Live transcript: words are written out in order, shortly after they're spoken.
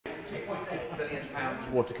£3.8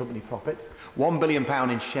 billion water company profits, £1 billion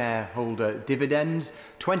in shareholder dividends,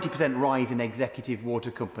 20% rise in executive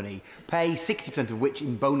water company pay, 60% of which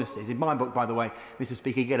in bonuses. In my book, by the way, Mr.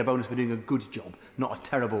 Speaker, you get a bonus for doing a good job, not a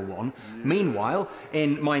terrible one. Meanwhile,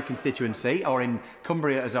 in my constituency, or in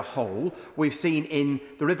Cumbria as a whole, we've seen in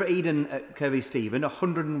the River Eden at Kirby Stephen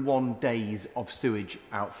 101 days of sewage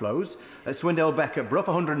outflows. At Swindale Beck at Brough,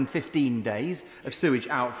 115 days of sewage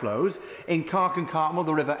outflows. In Cark and Cartmel,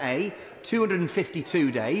 the River A,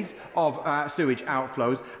 252 days of sewage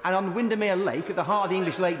outflows. And on Windermere Lake, at the heart of the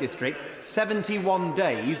English Lake District, 71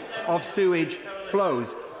 days of sewage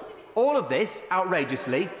flows. All of this,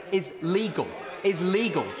 outrageously, is legal.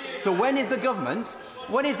 So when is the government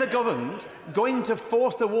going to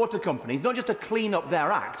force the water companies not just to clean up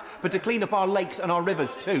their act, but to clean up our lakes and our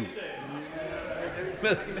rivers too?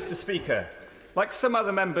 Mr. Speaker, like some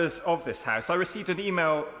other members of this House, I received an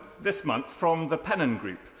email this month from the Pennon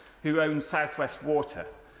Group, who owns South West Water.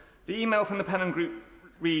 The email from the Pennon Group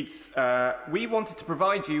reads, we wanted to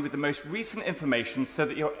provide you with the most recent information so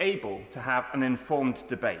that you're able to have an informed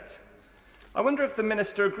debate. I wonder if the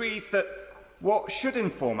Minister agrees that what should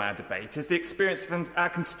inform our debate is the experience of our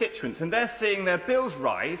constituents, and they're seeing their bills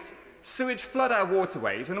rise, sewage flood our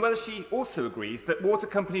waterways, and whether she also agrees that water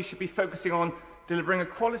companies should be focusing on delivering a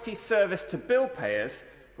quality service to bill payers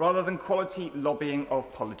rather than quality lobbying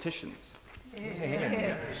of politicians.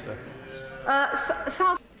 Mr.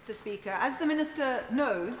 Speaker, as the Minister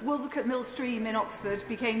knows, Wolvercote Mill Stream in Oxford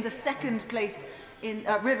became the second place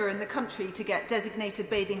river in the country to get designated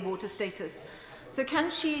bathing water status. So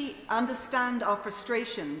can she understand our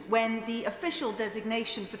frustration when the official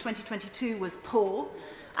designation for 2022 was poor,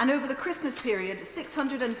 and over the Christmas period,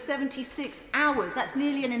 676 hours, that's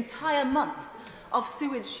nearly an entire month, of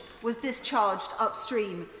sewage was discharged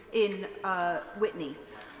upstream in Witney?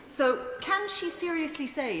 So can she seriously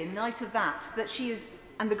say, in light of that, that she is,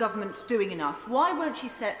 and the government, doing enough? Why won't she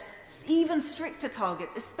set even stricter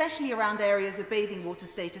targets, especially around areas of bathing water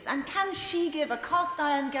status? And can she give a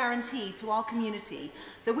cast-iron guarantee to our community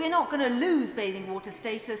that we're not going to lose bathing water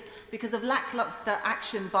status because of lacklustre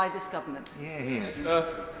action by this government?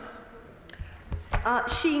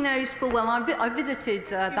 She knows full well. I visited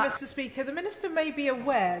that. Mr. Speaker, the Minister may be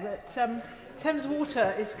aware that Thames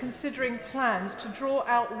Water is considering plans to draw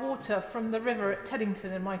out water from the river at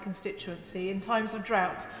Teddington in my constituency in times of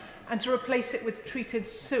drought and to replace it with treated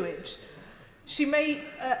sewage. She may,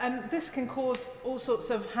 and this can cause all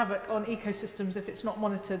sorts of havoc on ecosystems if it's not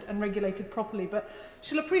monitored and regulated properly, but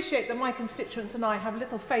she'll appreciate that my constituents and I have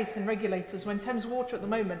little faith in regulators when Thames Water at the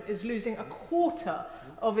moment is losing a quarter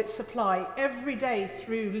of its supply every day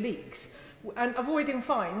through leaks and avoiding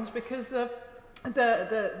fines because the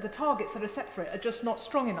targets that are set for it are just not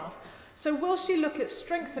strong enough. So will she look at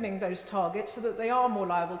strengthening those targets so that they are more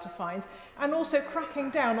liable to fines, and also cracking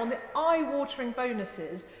down on the eye-watering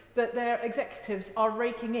bonuses that their executives are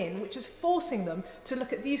raking in, which is forcing them to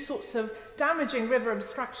look at these sorts of damaging river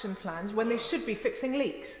abstraction plans when they should be fixing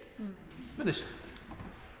leaks? Minister.